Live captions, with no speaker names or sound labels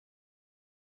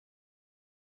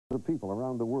The people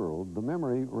around the world, the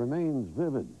memory remains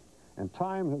vivid, and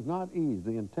time has not eased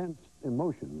the intense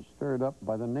emotions stirred up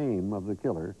by the name of the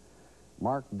killer,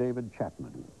 Mark David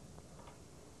Chapman.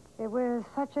 It was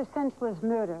such a senseless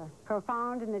murder,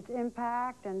 profound in its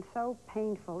impact and so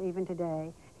painful even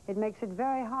today. It makes it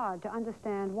very hard to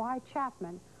understand why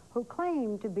Chapman, who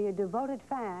claimed to be a devoted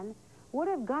fan, would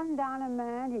have gunned down a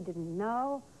man he didn't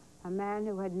know, a man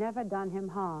who had never done him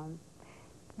harm.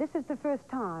 This is the first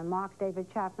time Mark David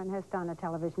Chapman has done a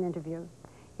television interview.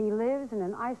 He lives in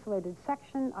an isolated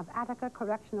section of Attica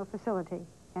Correctional Facility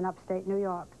in upstate New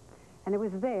York, and it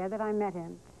was there that I met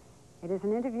him. It is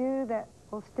an interview that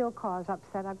will still cause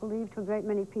upset, I believe, to a great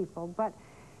many people, but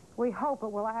we hope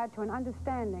it will add to an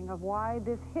understanding of why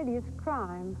this hideous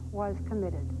crime was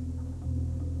committed.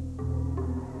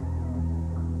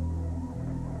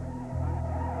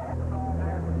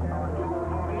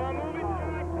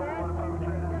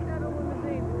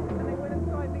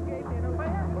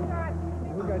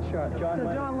 Shot.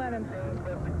 John Lennon.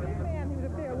 Man, he was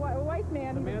a white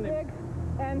man, he was big,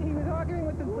 and he was arguing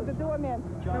with the doorman.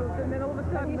 And then all of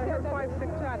a sudden, he heard 5,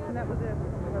 6 shots, and that was it.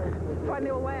 And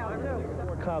they were loud,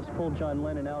 too. Cops pulled John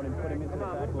Lennon out and put him into the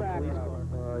back of a police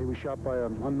car. He was shot by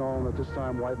an unknown, at this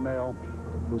time, white male,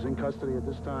 who was in custody at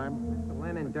this time.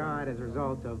 Lennon died as a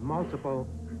result of multiple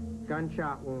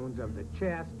gunshot wounds of the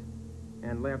chest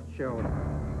and left shoulder.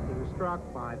 He was struck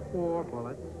by 4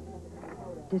 bullets.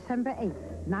 December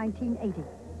 8th, 1980.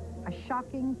 A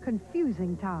shocking,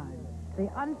 confusing time. The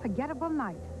unforgettable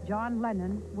night John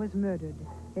Lennon was murdered.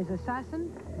 His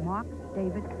assassin, Mark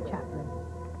David Chapman.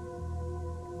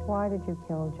 Why did you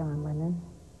kill John Lennon?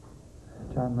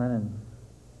 John Lennon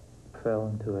fell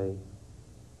into a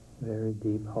very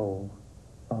deep hole.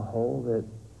 A hole that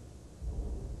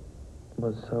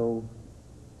was so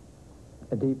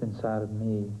deep inside of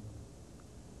me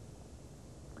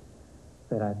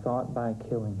that I thought by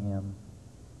killing him,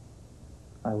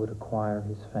 I would acquire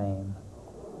his fame.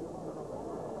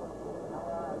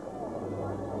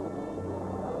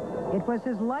 It was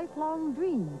his lifelong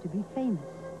dream to be famous.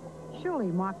 Surely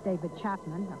Mark David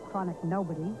Chapman, a chronic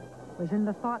nobody, was in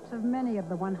the thoughts of many of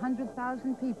the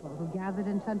 100,000 people who gathered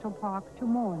in Central Park to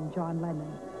mourn John Lennon.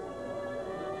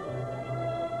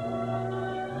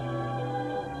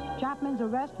 Chapman's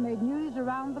arrest made news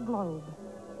around the globe.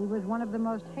 He was one of the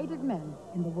most hated men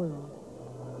in the world.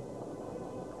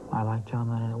 I liked John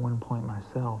Lennon at one point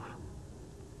myself.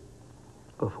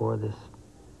 Before this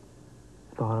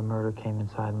thought of murder came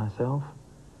inside myself,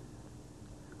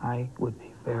 I would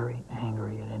be very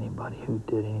angry at anybody who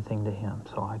did anything to him,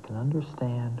 so I can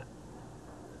understand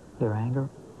their anger.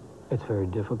 It's very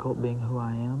difficult being who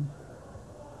I am.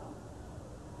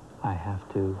 I have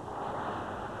to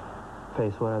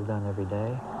face what I've done every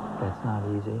day. That's not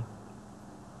easy.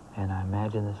 And I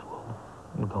imagine this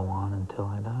will go on until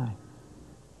I die.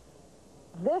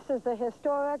 This is the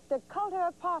historic Dakota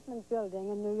Apartment Building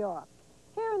in New York.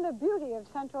 Here in the beauty of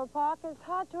Central Park, it's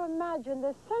hard to imagine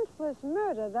the senseless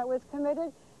murder that was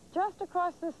committed just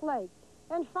across this lake,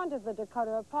 in front of the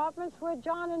Dakota Apartments where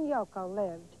John and Yoko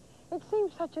lived. It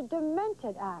seems such a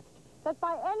demented act that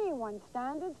by anyone's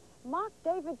standards, Mark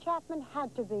David Chapman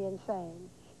had to be insane.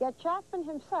 Yet Chapman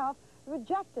himself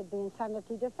rejected the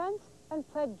insanity defense and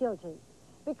pled guilty.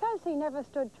 Because he never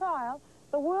stood trial,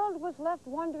 the world was left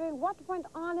wondering what went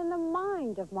on in the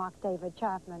mind of Mark David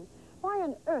Chapman. Why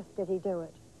on earth did he do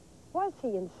it? Was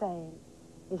he insane?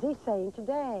 Is he sane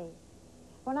today?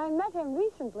 When I met him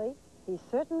recently, he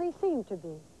certainly seemed to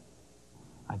be.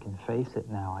 I can face it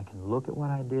now. I can look at what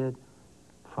I did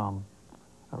from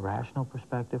a rational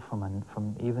perspective,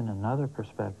 from even another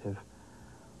perspective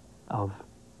of,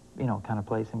 you know, kind of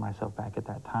placing myself back at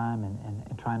that time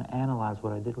and trying to analyze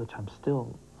what I did, which I'm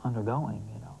still undergoing,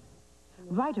 you know.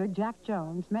 Writer Jack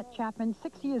Jones met Chapman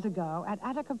 6 years ago at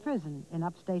Attica Prison in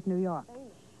upstate New York.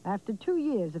 After 2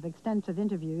 years of extensive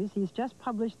interviews, he's just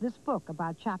published this book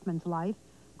about Chapman's life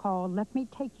called Let Me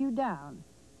Take You Down.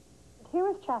 Here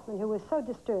is Chapman, who was so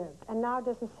disturbed and now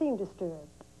doesn't seem disturbed.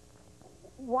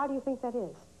 Why do you think that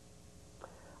is?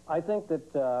 I think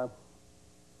that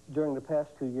during the past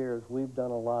 2 years, we've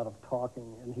done a lot of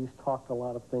talking, and he's talked a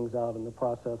lot of things out in the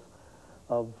process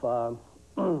of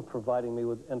providing me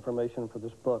with information for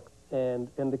this book, and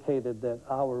indicated that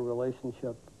our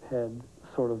relationship had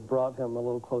sort of brought him a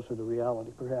little closer to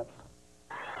reality, perhaps.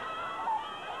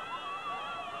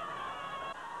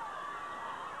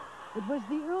 It was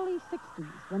the early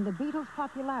 60s when the Beatles'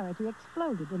 popularity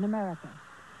exploded in America.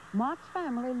 Mark's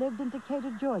family lived in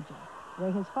Decatur, Georgia,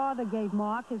 where his father gave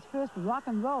Mark his first rock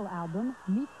and roll album,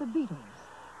 Meet the Beatles.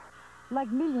 Like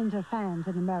millions of fans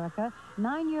in America,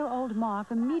 9-year-old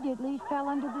Mark immediately fell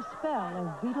under the spell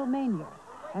of Beatlemania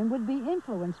and would be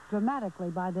influenced dramatically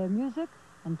by their music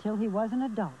until he was an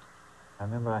adult. I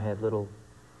remember I had little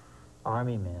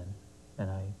army men, and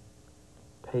I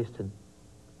pasted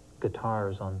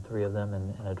guitars on 3 of them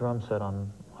and a drum set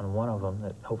on one of them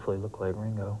that hopefully looked like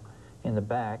Ringo in the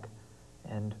back,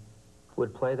 and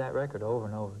would play that record over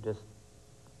and over, just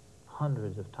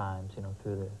hundreds of times, you know,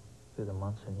 through the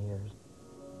months and years.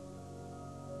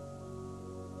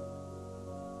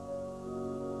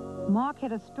 Mark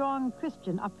had a strong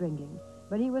Christian upbringing,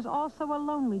 but he was also a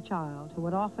lonely child who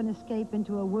would often escape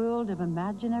into a world of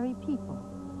imaginary people.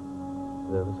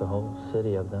 There was a whole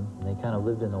city of them. They kind of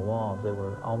lived in the walls. They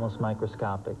were almost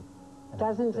microscopic.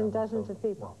 Dozens and dozens of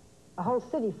people. A whole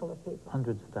city full of people.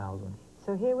 Hundreds of thousands.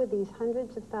 So here were these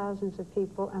hundreds of thousands of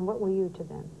people, and what were you to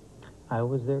them? I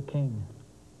was their king.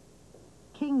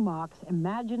 King Mark's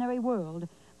imaginary world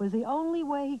was the only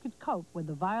way he could cope with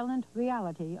the violent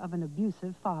reality of an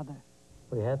abusive father.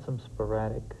 We had some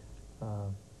sporadic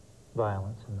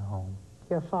violence in the home.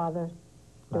 Your father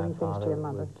doing things to your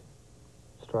mother? Would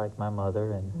strike my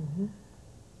mother, and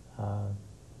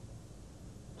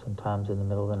sometimes in the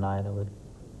middle of the night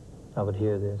I would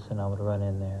hear this, and I would run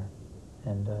in there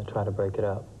and try to break it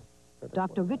up.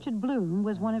 Dr. Richard Bloom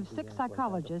was one of 6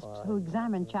 psychologists who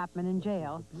examined Chapman in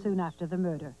jail soon after the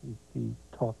murder. He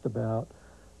talked about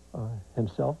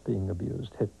himself being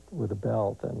abused, hit with a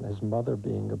belt, and his mother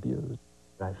being abused.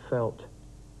 I felt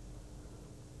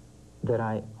that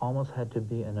I almost had to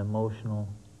be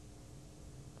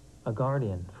a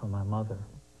guardian for my mother.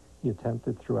 He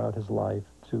attempted throughout his life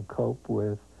to cope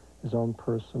with his own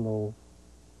personal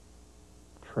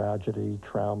tragedy,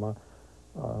 trauma,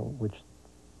 which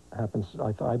happens,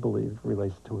 I believe,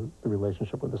 relates to the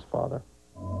relationship with his father.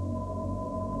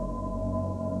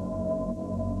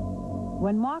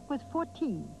 When Mark was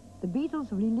 14, the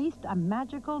Beatles released a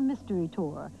magical mystery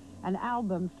tour, an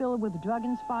album filled with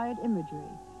drug-inspired imagery.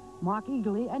 Mark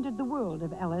eagerly entered the world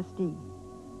of LSD.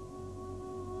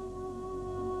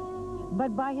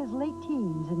 But by his late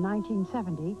teens in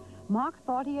 1970, Mark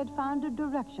thought he had found a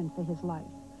direction for his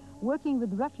life, working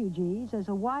with refugees as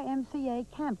a YMCA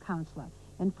camp counselor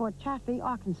in Fort Chaffee,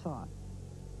 Arkansas.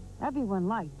 Everyone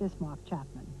liked this Mark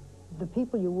Chapman. The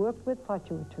people you worked with thought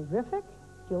you were terrific.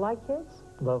 Do you like kids?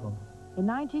 Love them. In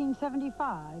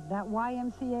 1975, that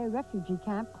YMCA refugee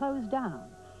camp closed down,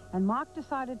 and Mark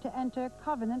decided to enter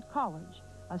Covenant College,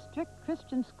 a strict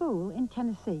Christian school in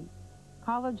Tennessee.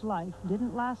 College life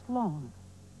didn't last long.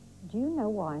 Do you know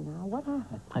why now? What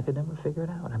happened? I could never figure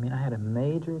it out. I mean, I had a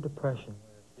major depression.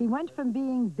 He went from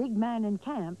being big man in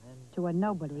camp to a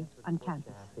nobody on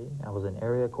campus. I was an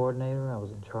area coordinator. I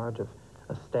was in charge of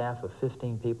a staff of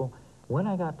 15 people. When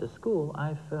I got to school,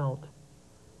 I felt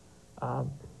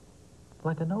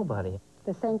like a nobody.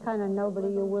 The same kind of nobody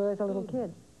you were as a little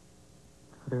kid.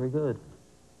 Very good.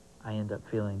 I end up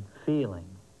feeling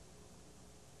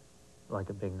like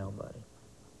a big nobody.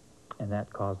 And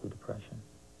that caused the depression.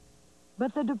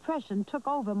 But the depression took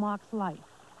over Mark's life.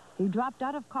 He dropped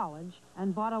out of college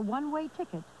and bought a one-way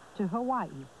ticket to Hawaii.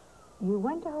 You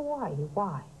went to Hawaii.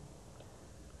 Why?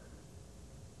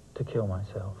 To kill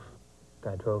myself.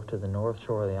 I drove to the north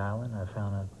shore of the island. I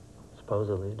found a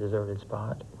supposedly deserted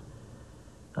spot.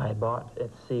 I had bought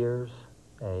at Sears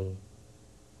a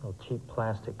little cheap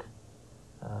plastic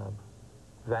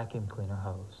vacuum cleaner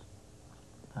hose.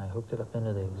 I hooked it up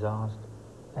into the exhaust,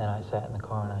 and I sat in the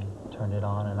car and I turned it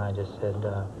on, and I just said,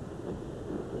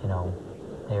 you know,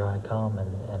 here I come,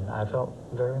 and I felt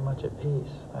very much at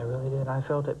peace. I really did. I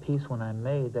felt at peace when I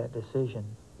made that decision.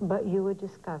 But you were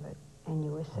discovered, and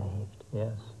you were saved.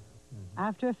 Yes.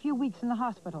 After a few weeks in the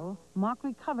hospital, Mark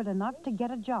recovered enough to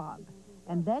get a job,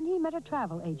 and then he met a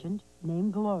travel agent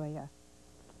named Gloria.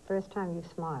 First time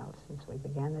you've smiled since we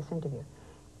began this interview.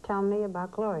 Tell me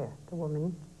about Gloria, the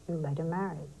woman you later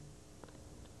married.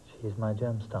 She's my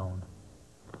gemstone.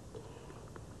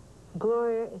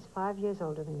 Gloria is 5 years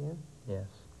older than you. Yes.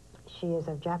 She is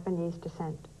of Japanese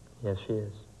descent. Yes, she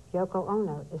is. Yoko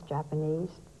Ono is Japanese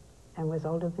and was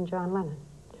older than John Lennon.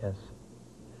 Yes.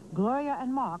 Gloria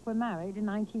and Mark were married in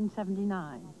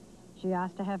 1979. She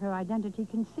asked to have her identity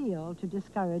concealed to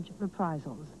discourage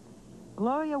reprisals.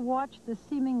 Gloria watched the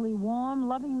seemingly warm,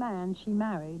 loving man she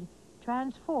married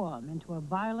transform into a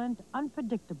violent,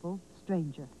 unpredictable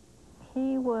stranger.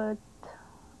 He would,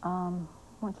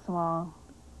 once in a while,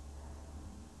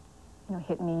 you know,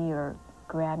 hit me or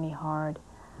grab me hard,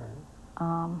 right.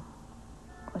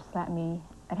 Or slap me.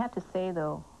 I'd have to say,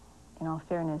 though, in all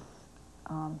fairness,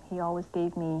 he always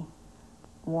gave me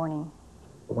warning.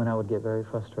 When I would get very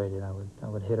frustrated, I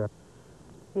would hit her.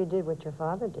 You did what your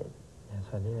father did. Yes,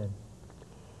 I did.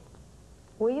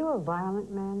 Were you a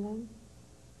violent man then?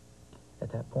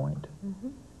 At that point? Mm-hmm.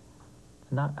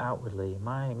 Not outwardly.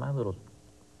 My little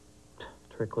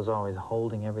trick was always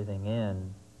holding everything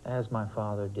in, as my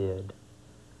father did,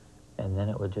 and then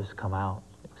it would just come out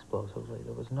explosively.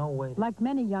 There was no way to... Like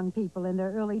many young people in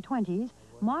their early 20s,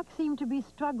 Mark seemed to be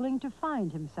struggling to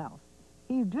find himself.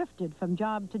 He drifted from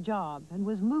job to job and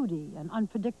was moody and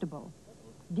unpredictable.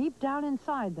 Deep down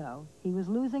inside, though, he was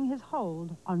losing his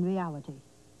hold on reality.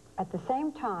 At the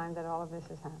same time that all of this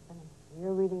is happening,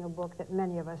 you're reading a book that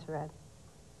many of us read.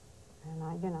 And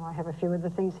I have a few of the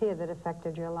things here that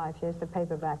affected your life. Here's the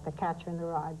paperback, The Catcher in the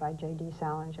Rye by J.D.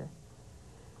 Salinger.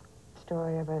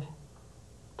 Story of a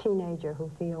teenager who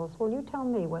feels... Well, you tell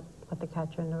me what The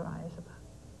Catcher in the Rye is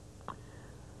about.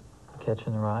 The Catcher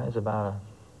in the Rye is about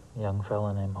a young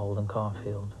fella named Holden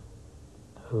Caulfield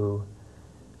who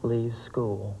leaves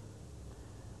school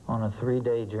on a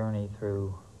 3-day journey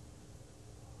through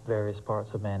various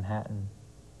parts of Manhattan,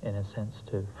 in a sense,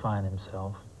 to find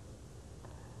himself.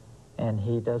 And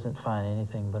he doesn't find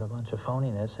anything but a bunch of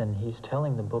phoniness, and he's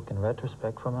telling the book in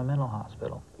retrospect from a mental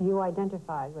hospital. You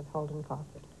identified with Holden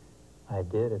Caulfield. I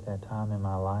did at that time in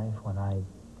my life when I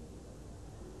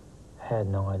had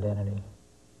no identity.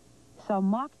 So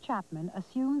Mark Chapman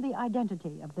assumed the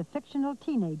identity of the fictional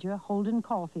teenager Holden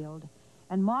Caulfield,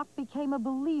 and Mark became a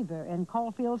believer in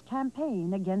Caulfield's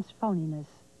campaign against phoniness.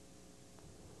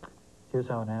 Here's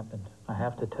how it happened. I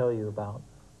have to tell you about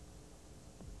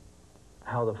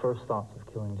how the first thoughts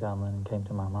of killing John Lennon came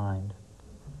to my mind.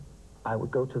 I would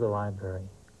go to the library.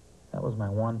 That was my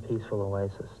one peaceful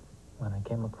oasis when I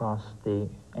came across the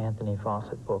Anthony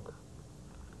Fawcett book,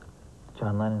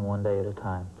 John Lennon One Day at a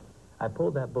Time. I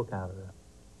pulled that book out of the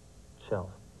shelf,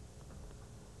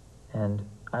 and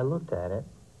I looked at it,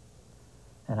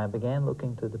 and I began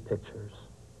looking through the pictures,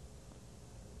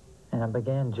 and I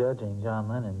began judging John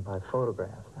Lennon by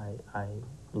photographs. I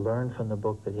learned from the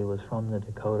book that he was from the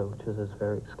Dakota, which is this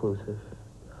very exclusive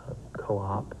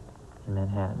co-op in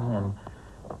Manhattan,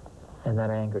 and that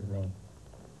angered me.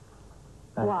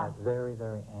 I got very,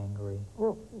 very angry.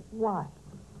 Well, why?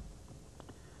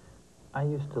 I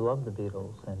used to love the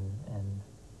Beatles and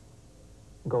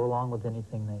go along with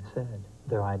anything they said.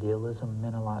 Their idealism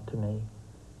meant a lot to me.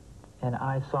 And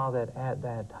I saw that at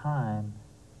that time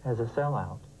as a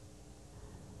sellout.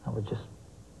 I was just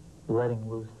letting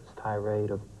loose this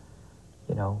tirade of,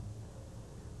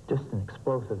 just an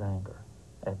explosive anger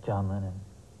at John Lennon.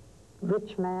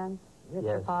 Rich man, rich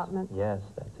apartment. Yes,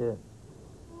 that's it.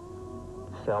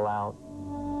 Sellout.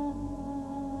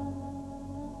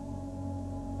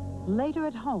 Later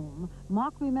at home,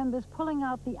 Mark remembers pulling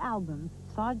out the album,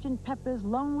 Sgt. Pepper's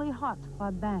Lonely Hearts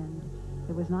Club Band.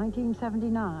 It was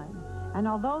 1979, and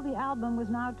although the album was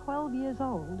now 12 years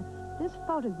old, this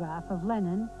photograph of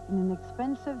Lennon in an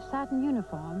expensive satin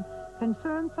uniform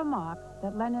confirmed for Mark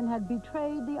that Lennon had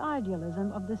betrayed the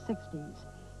idealism of the 60s.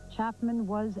 Chapman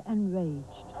was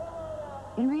enraged.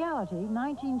 In reality,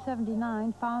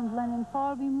 1979 found Lennon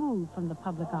far removed from the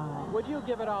public eye. Would you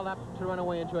give it all up to run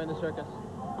away and join the circus?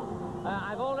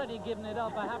 I've already given it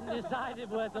up. I haven't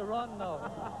decided where to run, though.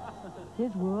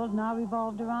 His world now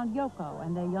revolved around Yoko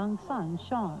and their young son,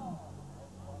 Sean.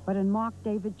 But in Mark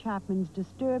David Chapman's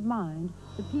disturbed mind,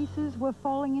 the pieces were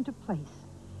falling into place.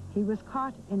 He was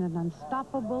caught in an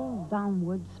unstoppable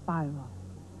downward spiral.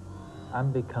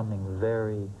 I'm becoming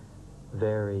very,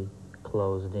 very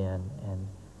closed in and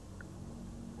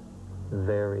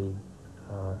very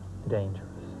dangerous.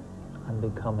 I'm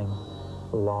becoming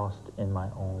lost in my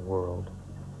own world.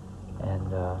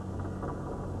 And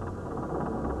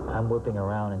I'm whipping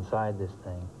around inside this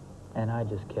thing, and I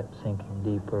just kept sinking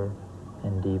deeper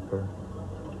and deeper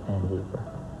and deeper.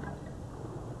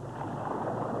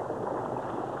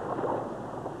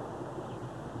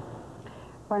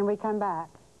 When we come back,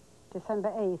 December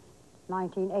 8th,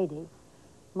 1980,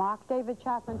 Mark David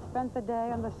Chapman spent the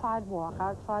day on the sidewalk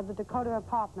outside the Dakota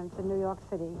Apartments in New York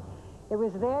City. It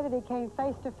was there that he came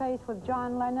face to face with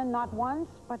John Lennon not once,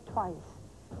 but twice.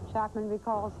 Chapman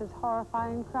recalls his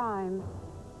horrifying crime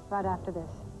right after this.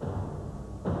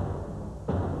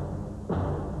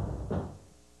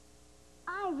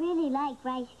 I really like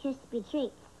Rice Krispie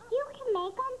treats. You can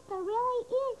make them. They're really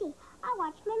easy. I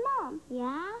watched my mom.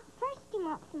 Yeah? First you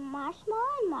melt some marshmallow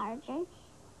and margarine.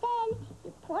 Then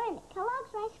you pour in the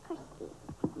Kellogg's Rice Krispies.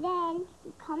 Then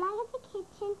you come out of the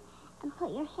kitchen and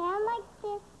put your hand like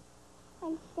this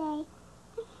and say,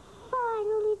 "I'm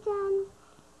finally done."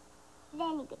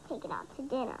 Then you could take it out to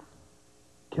dinner.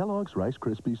 Kellogg's Rice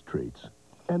Krispies treats.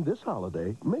 And this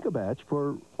holiday, make a batch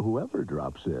for whoever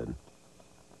drops in.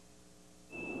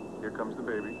 Your Here comes the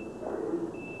baby.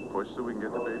 Push so we can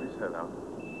get the baby's head out.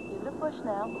 Give it a push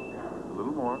now. A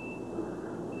little more.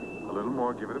 A little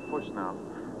more. Give it a push now.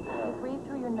 You breathe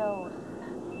through your nose.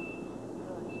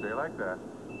 Stay like that.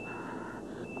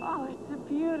 Oh, it's a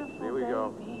beautiful Here we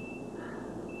go. baby.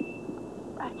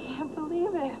 I can't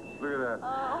believe it. Look at that.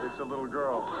 Oh. It's a little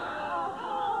girl.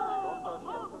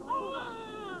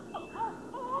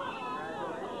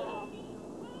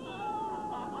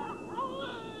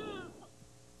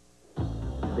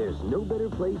 There's no better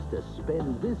place to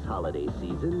spend this holiday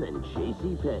season than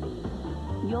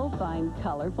JCPenney's. You'll find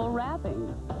colorful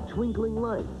wrapping, Twinkling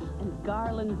lights, and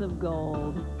garlands of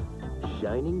gold,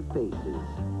 shining faces,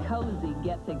 cozy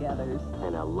get-togethers,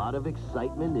 and a lot of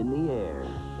excitement in the air.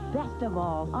 Best of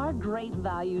all, our great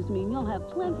values mean you'll have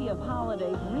plenty of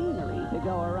holiday greenery to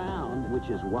go around. Which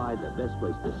is why the best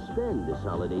place to spend this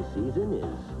holiday season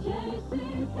is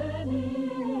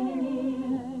JCPenney.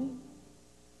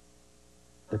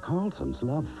 The Carlsons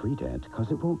love Freedent because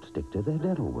it won't stick to their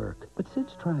dental work. But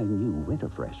since trying new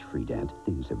Winterfresh Freedent,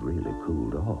 things have really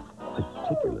cooled off,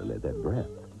 particularly their breath.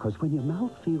 Because when your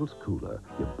mouth feels cooler,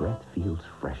 your breath feels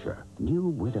fresher.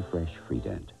 New Winterfresh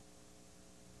Freedent.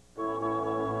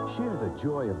 Share the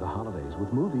joy of the holidays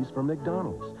with movies from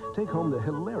McDonald's. Take home the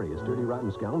hilarious Dirty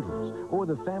Rotten Scoundrels or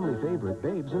the family favorite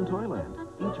Babes in Toyland.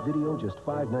 Each video just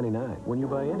 $5.99 when you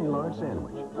buy any large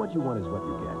sandwich. What you want is what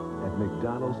you get at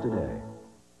McDonald's today.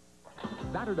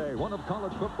 Saturday, one of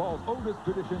college football's oldest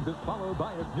traditions is followed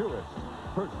by its newest.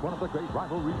 First, one of the great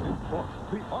rivalries in sports,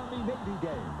 the Army-Navy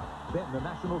game. Then the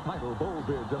national title, bowl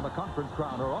bids, and the conference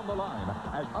crown are on the line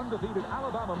as undefeated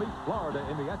Alabama meets Florida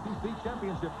in the SEC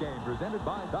Championship game presented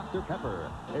by Dr.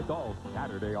 Pepper. It's all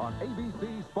Saturday on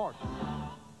ABC Sports.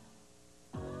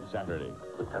 Saturday.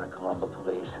 Lieutenant Colombo,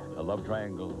 police. A love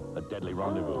triangle, a deadly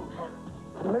rendezvous.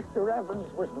 Mr.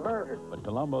 Evans was murdered. But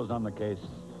Colombo's on the case.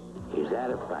 He's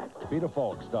out of fact. Peter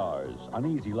Falk stars.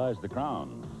 Uneasy Lies the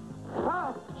Crown.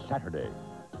 Huh? Saturday.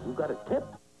 You got a tip?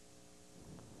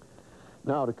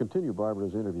 Now, to continue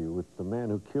Barbara's interview with the man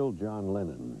who killed John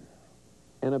Lennon.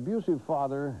 An abusive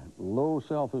father, low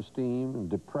self-esteem, and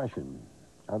depression.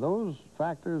 Are those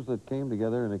factors that came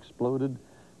together and exploded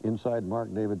inside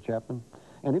Mark David Chapman?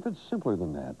 And if it's simpler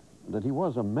than that he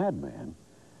was a madman,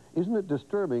 isn't it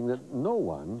disturbing that no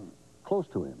one close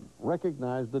to him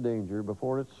recognized the danger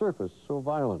before it surfaced so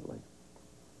violently?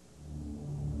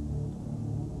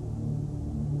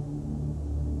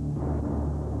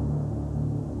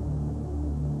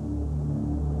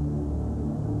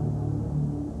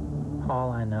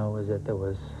 All I know is that there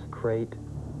was great,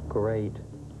 great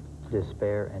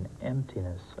despair and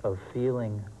emptiness of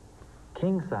feeling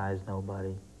king-size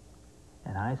nobody.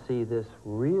 And I see this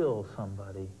real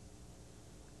somebody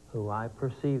who I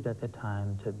perceived at the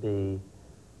time to be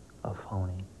a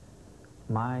phony.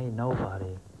 My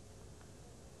nobody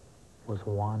was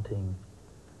wanting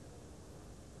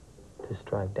to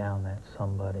strike down that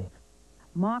somebody.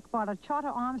 Mark bought a Charter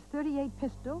Arms .38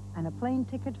 pistol and a plane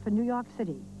ticket for New York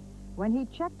City. When he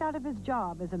checked out of his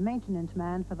job as a maintenance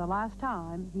man for the last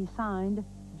time, he signed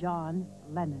John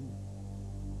Lennon.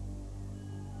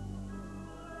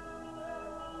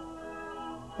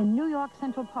 In New York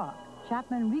Central Park,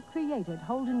 Chapman recreated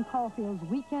Holden Caulfield's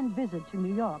weekend visit to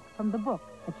New York from the book,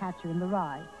 The Catcher in the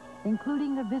Rye,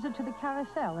 including a visit to the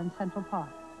carousel in Central Park.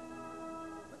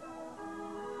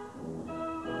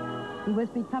 He was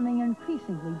becoming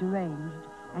increasingly deranged,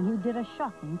 and he did a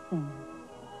shocking thing.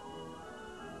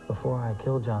 Before I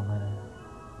killed John Lennon,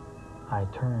 I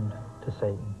turned to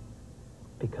Satan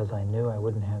because I knew I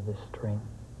wouldn't have the strength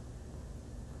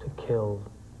to kill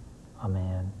a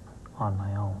man on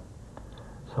my own.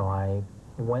 So I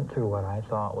went through what I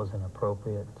thought was an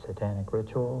appropriate satanic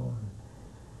ritual, and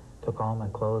took all my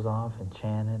clothes off and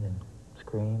chanted and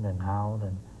screamed and howled.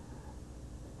 And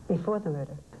before the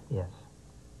murder? Yes.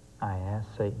 I asked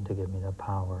Satan to give me the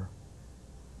power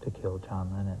to kill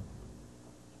John Lennon.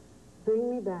 Bring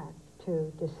me back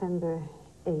to December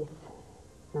 8th,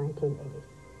 1980.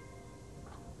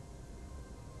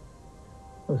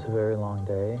 It was a very long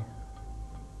day.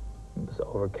 It was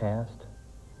overcast.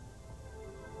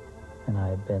 And I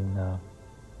had been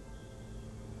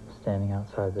standing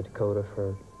outside the Dakota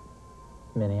for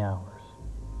many hours,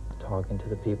 talking to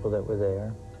the people that were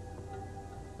there.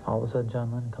 All of a sudden,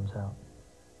 John Lennon comes out.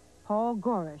 Paul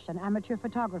Gorish, an amateur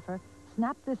photographer,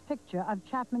 snapped this picture of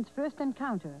Chapman's first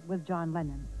encounter with John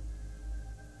Lennon.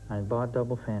 I had bought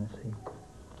Double Fantasy.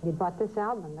 He bought this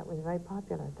album that was very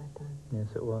popular at that time. Yes,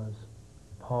 it was.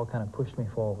 Paul kind of pushed me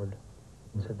forward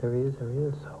and said, there he is, there he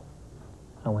is. So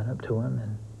I went up to him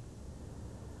and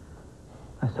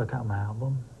I stuck out my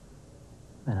album,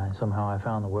 and somehow I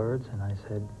found the words, and I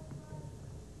said,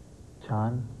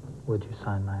 John, would you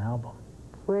sign my album?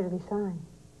 Where did he sign?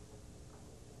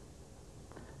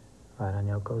 Right on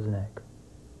Yoko's neck.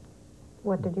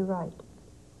 What did you write?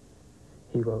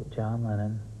 He wrote John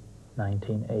Lennon,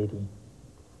 1980.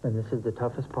 And this is the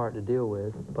toughest part to deal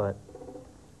with, but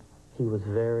he was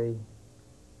very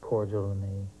cordial to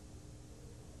me.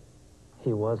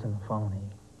 He wasn't a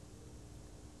phony.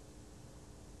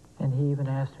 And he even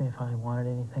asked me if I wanted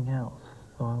anything else.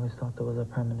 So I always thought there was a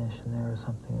premonition there or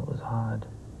something that was odd.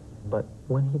 But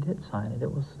when he did sign it, it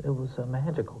was a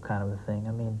magical kind of a thing.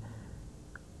 I mean,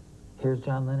 here's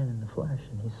John Lennon in the flesh,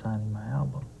 and he's signing my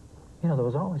album. You know, there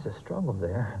was always a struggle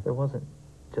there. There wasn't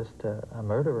just a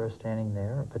murderer standing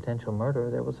there, a potential murderer.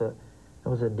 There was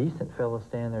a decent fellow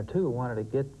standing there, too, who wanted to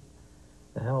get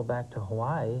the hell back to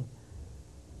Hawaii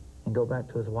and go back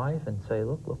to his wife and say,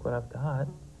 look what I've got,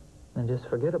 and just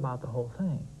forget about the whole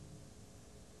thing.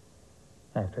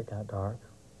 After it got dark,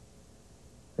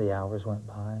 the hours went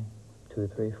by, 2,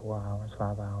 3, 4 hours,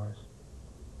 5 hours.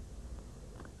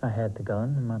 I had the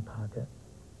gun in my pocket,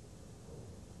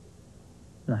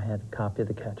 and I had a copy of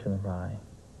The Catcher in the Rye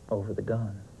over the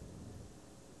gun.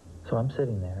 So I'm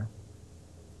sitting there.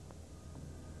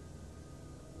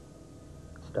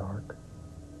 It's dark,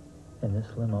 and this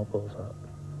limo pulls up.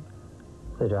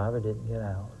 The driver didn't get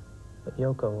out, but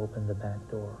Yoko opened the back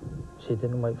door. She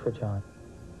didn't wait for John.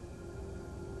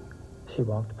 She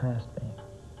walked past me,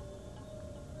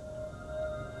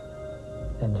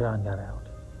 and John got out.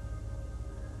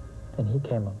 And he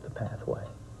came up the pathway.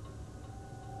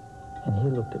 And he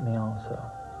looked at me also.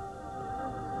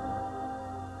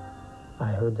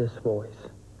 I heard this voice.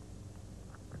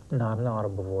 Not an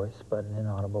audible voice, but an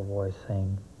inaudible voice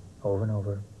saying over and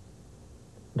over,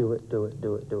 do it, do it,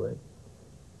 do it, do it.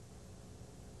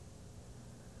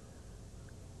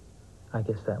 I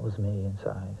guess that was me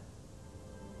inside.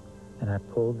 And I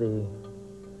pulled the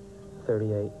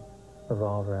 .38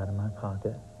 revolver out of my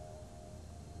pocket.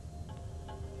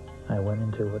 I went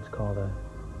into what's called a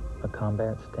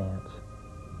combat stance.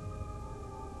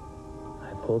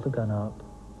 I pulled the gun up.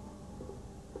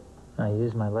 I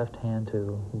used my left hand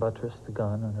to buttress the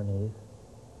gun underneath,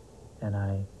 and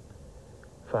I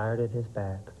fired at his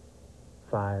back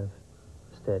 5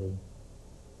 steady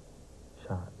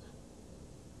shots.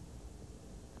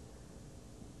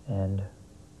 And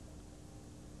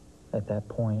at that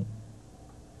point,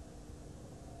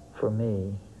 for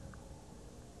me,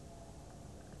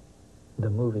 the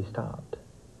movie stopped.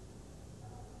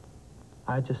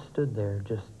 I just stood there,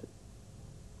 just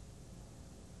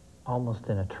almost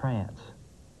in a trance.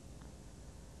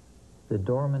 The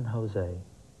doorman, Jose,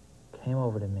 came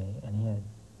over to me, and he had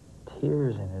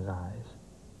tears in his eyes.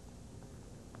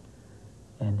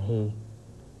 And he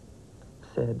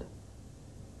said,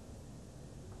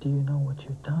 do you know what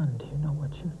you've done? Do you know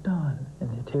what you've done?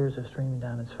 And the tears are streaming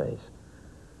down his face.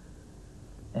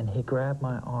 And he grabbed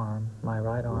my arm, my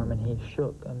right arm, and he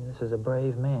shook. I mean, this is a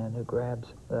brave man who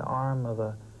grabs the arm of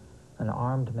an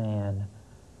armed man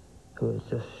who has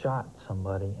just shot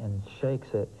somebody and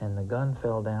shakes it, and the gun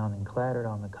fell down and clattered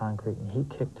on the concrete, and he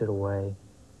kicked it away.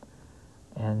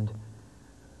 And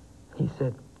he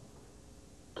said,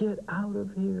 get out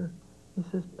of here. He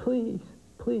says, please,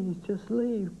 please, just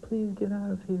leave. Please get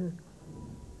out of here.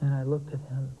 And I looked at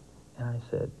him, and I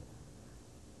said,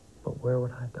 but where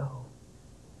would I go?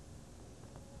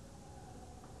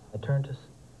 I turned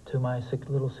to my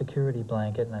little security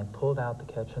blanket, and I pulled out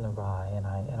The Catcher in the Rye, and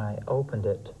I opened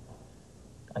it,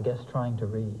 I guess trying to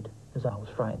read, because I was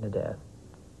frightened to death.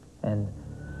 And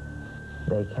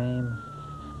they came,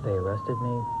 they arrested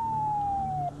me.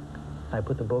 I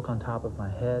put the book on top of my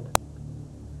head.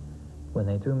 When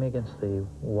they threw me against the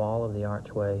wall of the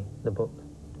archway, the book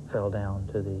fell down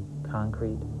to the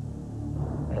concrete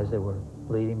as they were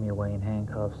leading me away in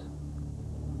handcuffs.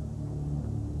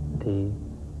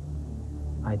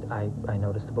 I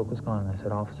noticed the book was gone, and I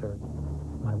said, officer,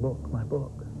 my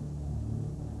book.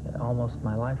 Almost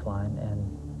my lifeline,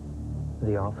 and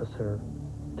the officer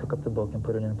took up the book and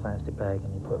put it in a plastic bag,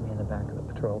 and he put me in the back of the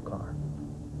patrol car.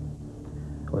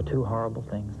 There were 2 horrible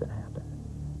things that happened.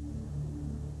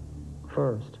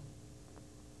 First,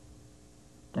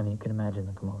 I mean, you can imagine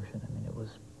the commotion. I mean,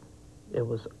 it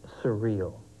was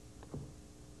surreal.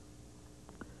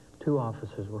 2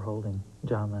 officers were holding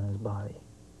John Lennon's body.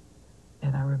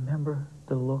 And I remember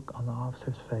the look on the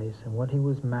officer's face and what he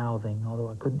was mouthing, although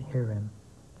I couldn't hear him,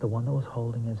 the one that was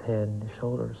holding his head and his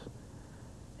shoulders.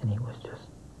 And he was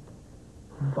just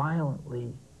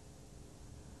violently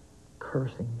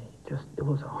cursing me. It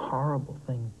was a horrible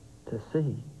thing to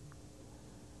see.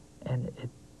 And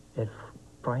it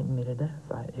frightened me to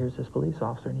death. Here's this police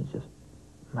officer, and he's just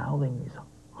mouthing these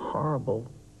horrible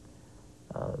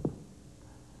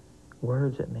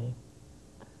words at me.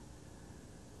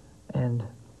 And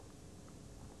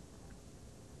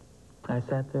I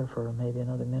sat there for maybe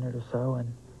another minute or so,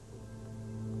 and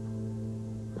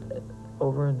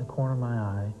over in the corner of my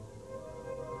eye,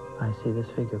 I see this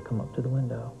figure come up to the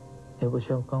window. It was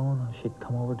Yoko Ono. She'd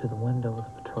come over to the window of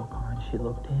the patrol car, and she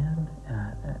looked in,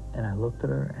 and I looked at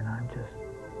her, and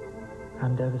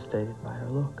I'm devastated by her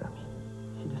look. I mean,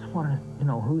 she just wanted, you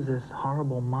know, who's this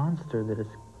horrible monster that has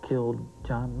killed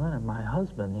John Lennon, my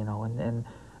husband, you know, and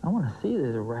I want to see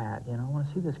this rat, you know, I want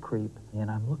to see this creep.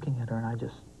 And I'm looking at her, and I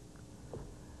just,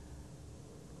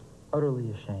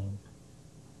 utterly ashamed,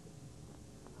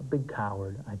 a big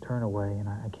coward. I turn away, and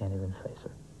I can't even face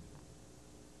her.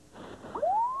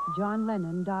 John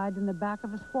Lennon died in the back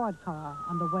of a squad car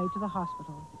on the way to the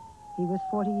hospital. He was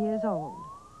 40 years old.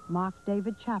 Mark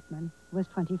David Chapman was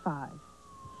 25.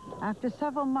 After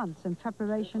several months in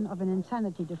preparation of an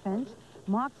insanity defense,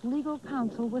 Mark's legal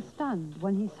counsel was stunned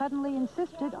when he suddenly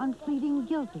insisted on pleading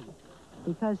guilty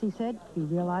because he said he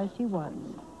realized he was.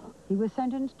 He was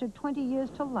sentenced to 20 years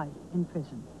to life in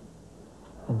prison.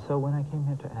 And so when I came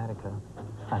here to Attica,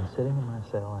 I'm sitting in my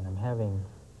cell and I'm having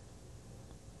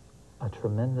a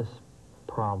tremendous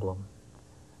problem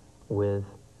with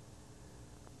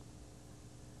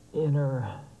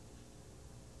inner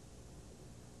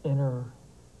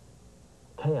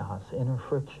chaos, inner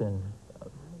friction,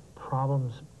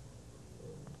 problems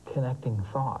connecting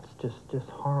thoughts, just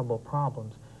horrible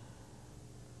problems.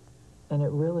 And it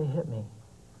really hit me.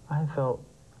 I felt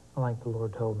like the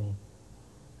Lord told me,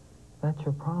 that's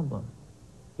your problem.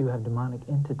 You have demonic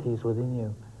entities within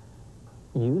you.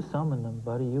 You summoned them,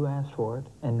 buddy. You asked for it,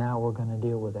 and now we're going to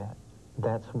deal with that.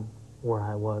 That's where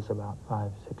I was about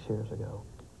 5, 6 years ago.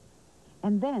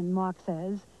 And then, Mark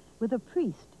says, with a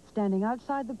priest standing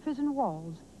outside the prison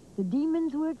walls, the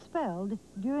demons were expelled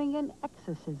during an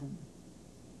exorcism.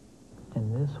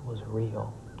 And this was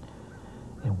real.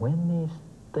 And when these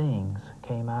things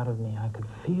came out of me, I could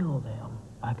feel them.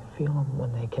 I could feel them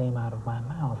when they came out of my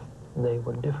mouth. They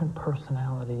were different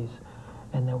personalities,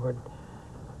 and there were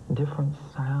different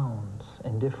sounds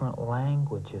and different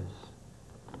languages.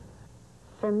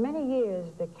 For many years,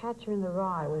 The Catcher in the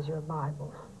Rye was your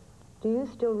Bible. Do you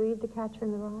still read The Catcher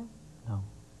in the Rye? No.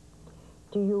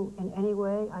 Do you in any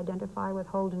way identify with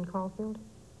Holden Caulfield?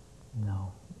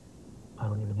 No. I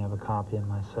don't even have a copy in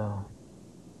my cell.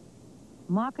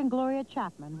 Mark and Gloria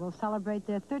Chapman will celebrate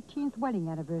their 13th wedding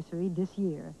anniversary this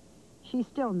year. She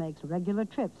still makes regular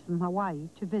trips from Hawaii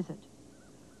to visit.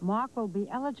 Mark will be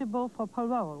eligible for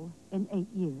parole in 8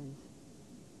 years.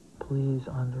 Please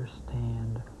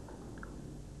understand,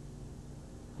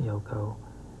 Yoko,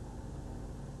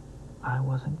 I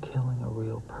wasn't killing a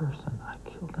real person. I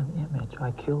killed an image. I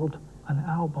killed an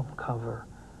album cover.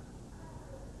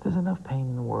 There's enough pain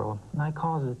in the world, and I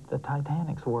caused it the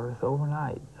Titanic's worth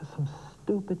overnight. Some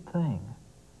stupid thing.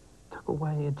 Took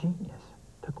away a genius.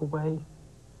 Took away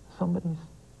somebody's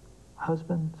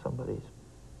husband, somebody's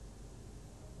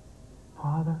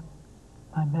father.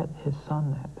 I met his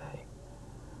son that day.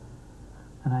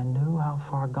 And I knew how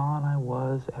far gone I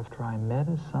was after I met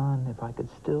his son, if I could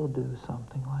still do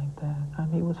something like that. I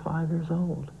mean, he was 5 years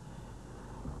old.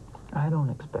 I don't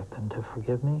expect him to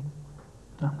forgive me.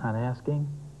 I'm not asking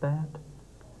that.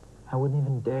 I wouldn't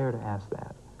even dare to ask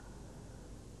that.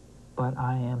 But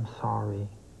I am sorry.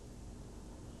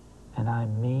 And I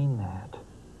mean that.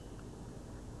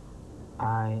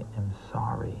 I am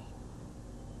sorry.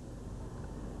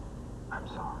 I'm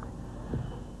sorry.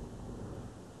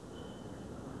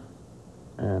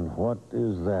 And what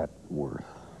is that worth?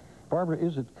 Barbara,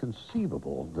 is it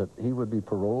conceivable that he would be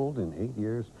paroled in 8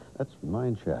 years? That's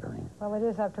mind-shattering. Well, it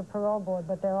is up to parole board,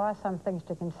 but there are some things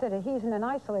to consider. He's in an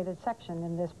isolated section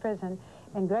in this prison,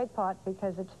 in great part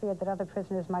because it's feared that other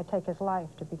prisoners might take his life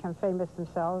to become famous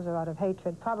themselves or out of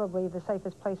hatred. Probably the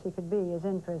safest place he could be is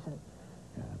in prison.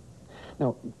 Yeah.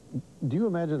 Now, do you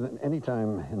imagine that any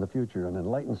time in the future an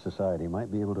enlightened society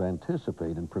might be able to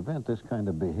anticipate and prevent this kind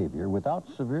of behavior without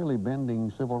severely bending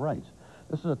civil rights?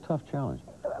 This is a tough challenge.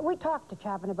 We talked to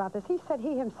Chapman about this. He said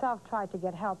he himself tried to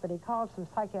get help, but he called some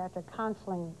psychiatric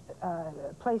counseling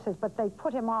places, but they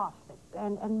put him off.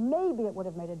 And maybe it would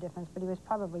have made a difference, but he was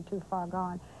probably too far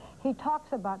gone. He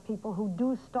talks about people who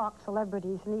do stalk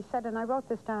celebrities, and he said, and I wrote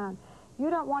this down, you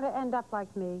don't want to end up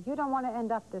like me. You don't want to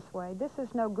end up this way. This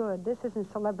is no good. This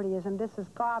isn't celebrityism. This is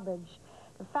garbage.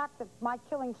 The fact that my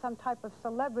killing some type of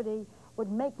celebrity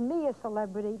would make me a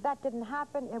celebrity, that didn't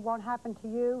happen. It won't happen to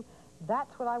you.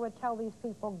 That's what I would tell these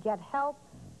people. Get help.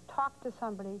 Talk to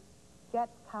somebody. Get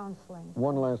counseling.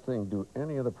 One last thing. Do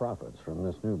any of the profits from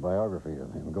this new biography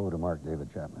of him go to Mark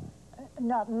David Chapman?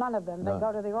 No, none of them. None. They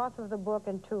go to the author of the book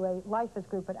and to a lifers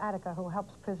group at Attica who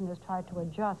helps prisoners try to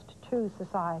adjust to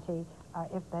society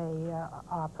if they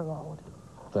are paroled.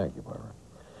 Thank you, Barbara.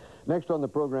 Next on the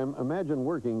program, imagine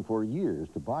working for years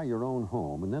to buy your own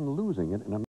home and then losing it in a